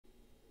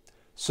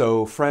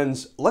So,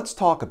 friends, let's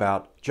talk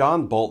about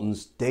John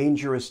Bolton's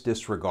dangerous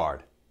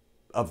disregard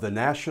of the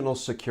national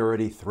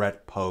security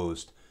threat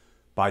posed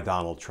by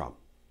Donald Trump.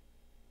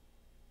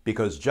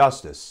 Because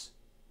justice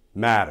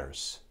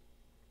matters.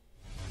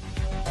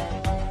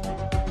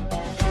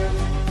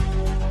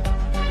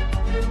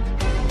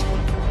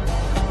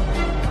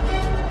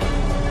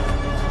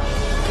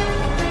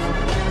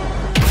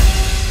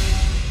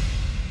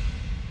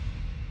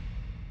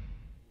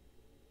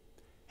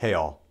 Hey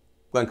all,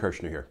 Glenn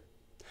Kirshner here.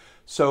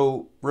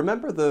 So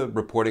remember the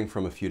reporting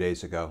from a few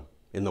days ago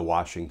in the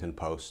Washington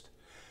Post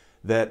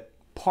that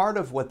part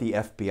of what the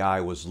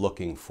FBI was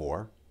looking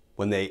for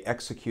when they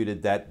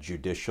executed that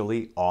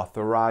judicially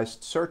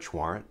authorized search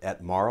warrant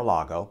at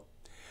Mar-a-Lago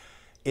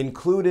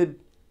included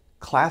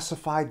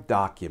classified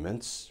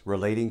documents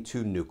relating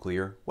to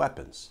nuclear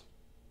weapons.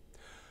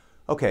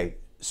 Okay,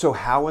 so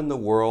how in the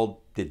world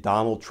did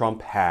Donald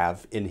Trump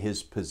have in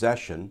his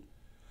possession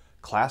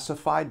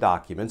classified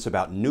documents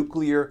about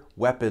nuclear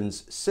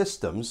weapons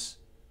systems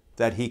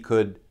that he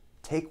could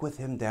take with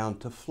him down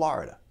to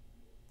Florida?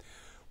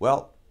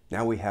 Well,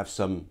 now we have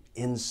some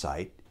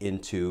insight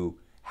into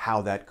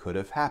how that could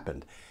have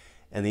happened.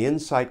 And the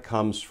insight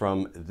comes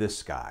from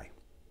this guy,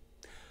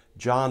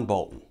 John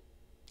Bolton,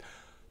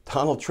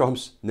 Donald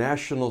Trump's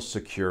national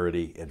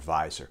security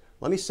advisor.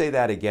 Let me say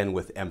that again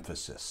with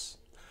emphasis.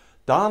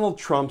 Donald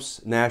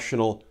Trump's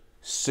national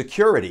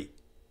security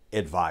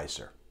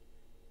advisor.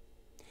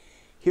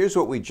 Here's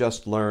what we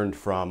just learned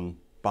from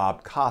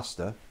Bob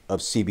Costa of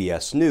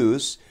CBS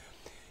News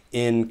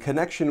in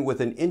connection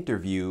with an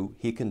interview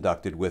he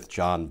conducted with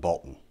John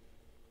Bolton.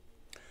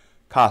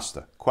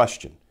 Costa,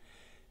 question: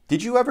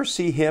 did you ever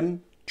see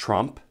him,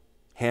 Trump,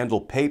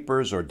 handle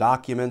papers or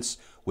documents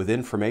with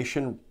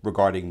information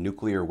regarding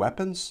nuclear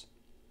weapons?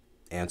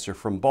 Answer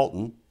from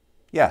Bolton: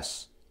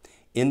 yes.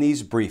 In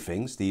these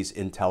briefings, these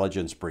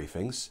intelligence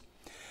briefings,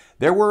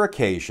 there were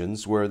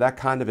occasions where that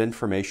kind of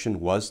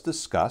information was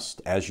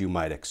discussed, as you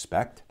might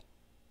expect.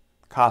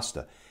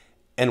 Costa: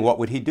 and what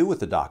would he do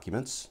with the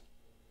documents?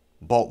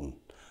 Bolton: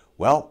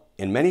 well,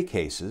 in many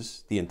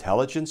cases, the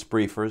intelligence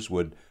briefers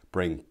would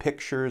bring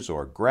pictures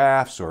or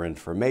graphs or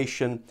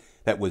information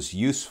that was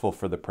useful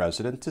for the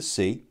president to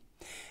see,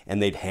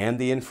 and they'd hand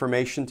the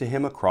information to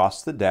him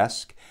across the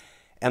desk,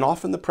 and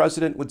often the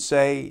president would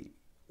say,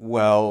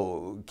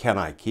 well, can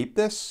I keep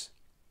this?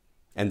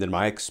 And in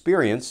my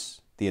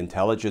experience, the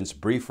intelligence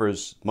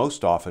briefers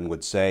most often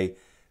would say,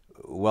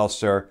 well,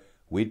 sir,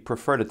 we'd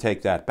prefer to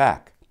take that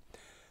back.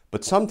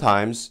 But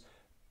sometimes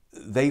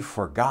they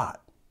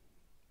forgot.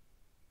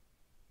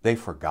 They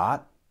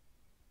forgot?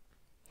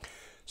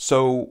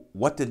 So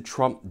what did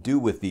Trump do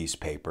with these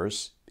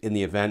papers in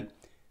the event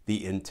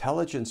the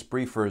intelligence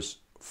briefers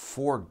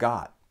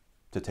forgot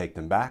to take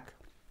them back?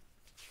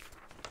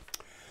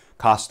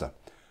 Costa: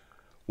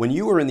 when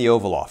you were in the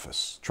Oval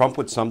Office, Trump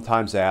would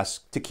sometimes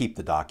ask to keep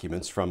the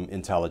documents from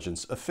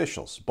intelligence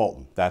officials.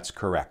 Bolton: that's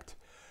correct.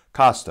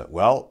 Costa: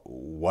 well,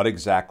 what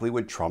exactly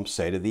would Trump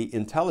say to the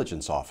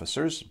intelligence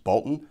officers?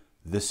 Bolton: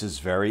 this is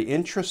very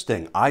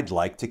interesting. I'd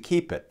like to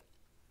keep it.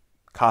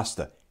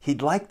 Costa: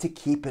 he'd like to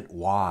keep it.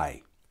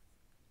 Why?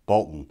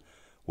 Bolton: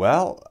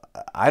 well,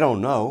 I don't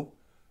know,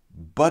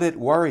 but it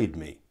worried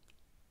me.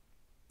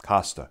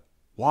 Costa: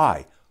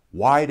 why?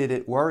 Why did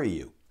it worry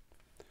you?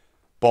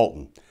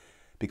 Bolton: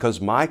 because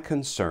my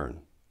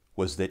concern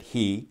was that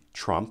he,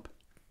 Trump,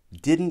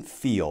 didn't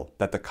feel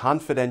that the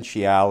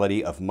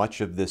confidentiality of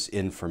much of this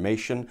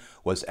information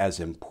was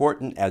as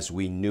important as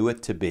we knew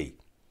it to be.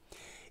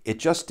 It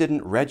just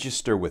didn't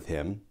register with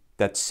him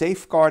that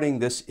safeguarding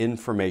this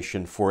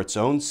information for its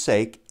own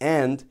sake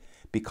and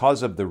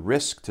because of the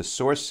risk to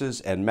sources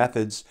and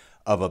methods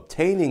of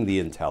obtaining the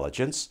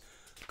intelligence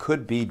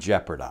could be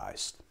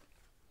jeopardized.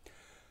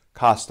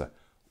 Costa: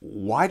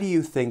 why do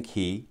you think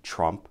he,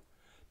 Trump,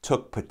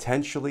 took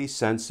potentially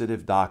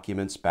sensitive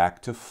documents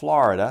back to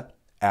Florida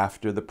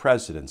after the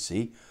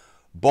presidency?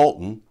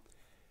 Bolton: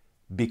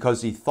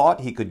 because he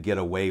thought he could get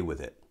away with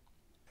it.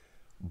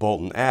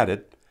 Bolton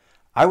added: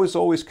 I was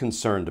always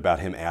concerned about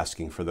him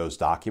asking for those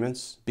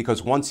documents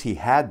because once he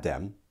had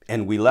them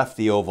and we left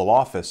the Oval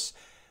Office,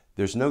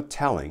 there's no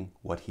telling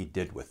what he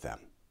did with them.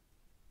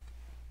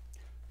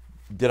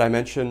 Did I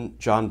mention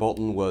John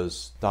Bolton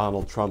was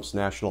Donald Trump's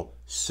national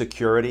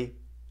security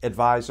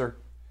advisor?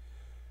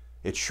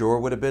 It sure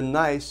would have been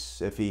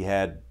nice if he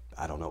had,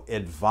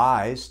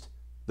 advised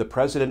the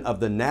president of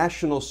the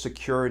national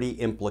security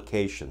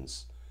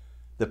implications,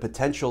 the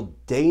potential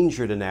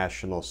danger to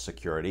national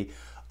security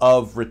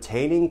of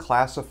retaining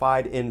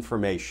classified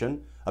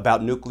information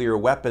about nuclear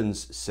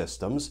weapons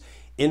systems,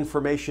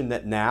 information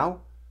that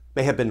now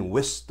may have been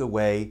whisked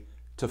away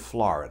to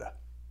Florida.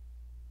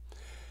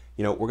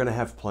 We're going to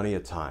have plenty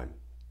of time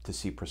to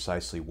see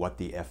precisely what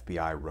the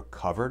FBI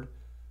recovered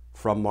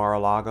from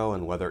Mar-a-Lago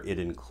and whether it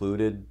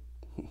included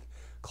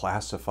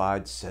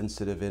classified,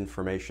 sensitive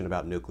information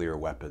about nuclear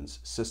weapons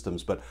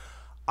systems. But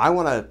I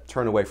want to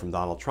turn away from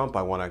Donald Trump.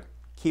 I want to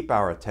keep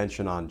our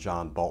attention on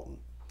John Bolton.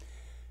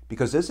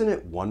 Because isn't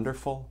it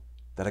wonderful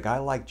that a guy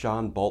like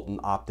John Bolton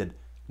opted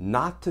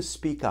not to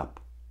speak up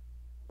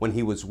when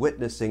he was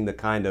witnessing the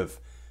kind of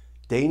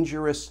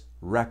dangerous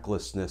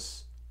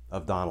recklessness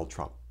of Donald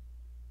Trump.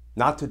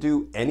 Not to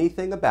do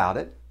anything about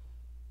it,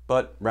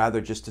 but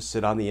rather just to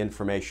sit on the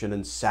information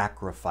and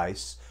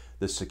sacrifice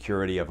the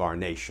security of our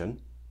nation.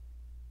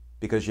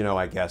 Because,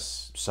 I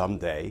guess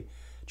someday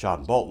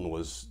John Bolton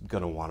was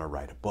going to want to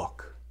write a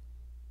book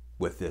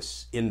with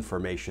this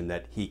information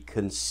that he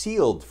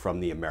concealed from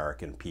the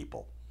American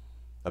people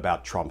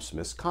about Trump's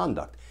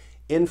misconduct.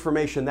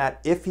 Information that,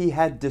 if he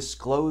had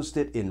disclosed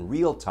it in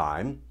real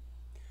time,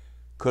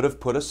 could have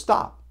put a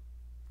stop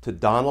to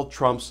Donald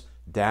Trump's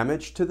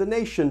damage to the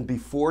nation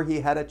before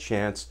he had a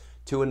chance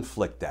to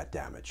inflict that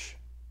damage.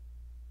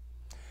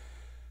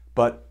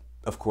 But,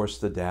 of course,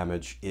 the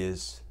damage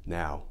is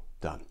now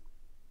done.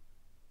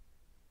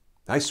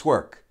 Nice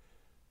work,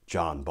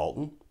 John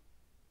Bolton.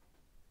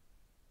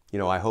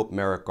 I hope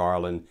Merrick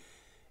Garland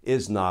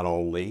is not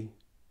only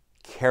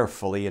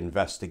carefully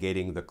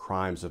investigating the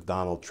crimes of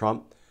Donald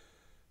Trump,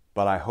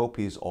 but I hope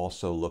he's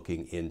also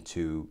looking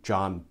into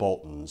John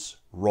Bolton's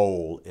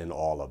role in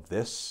all of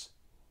this,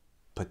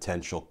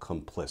 potential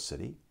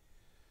complicity,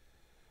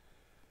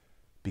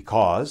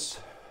 because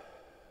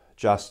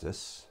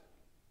justice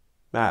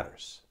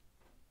matters.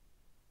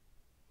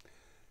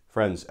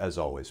 Friends, as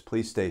always,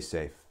 please stay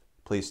safe,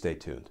 please stay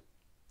tuned,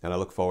 and I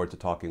look forward to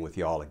talking with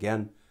you all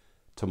again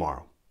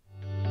tomorrow.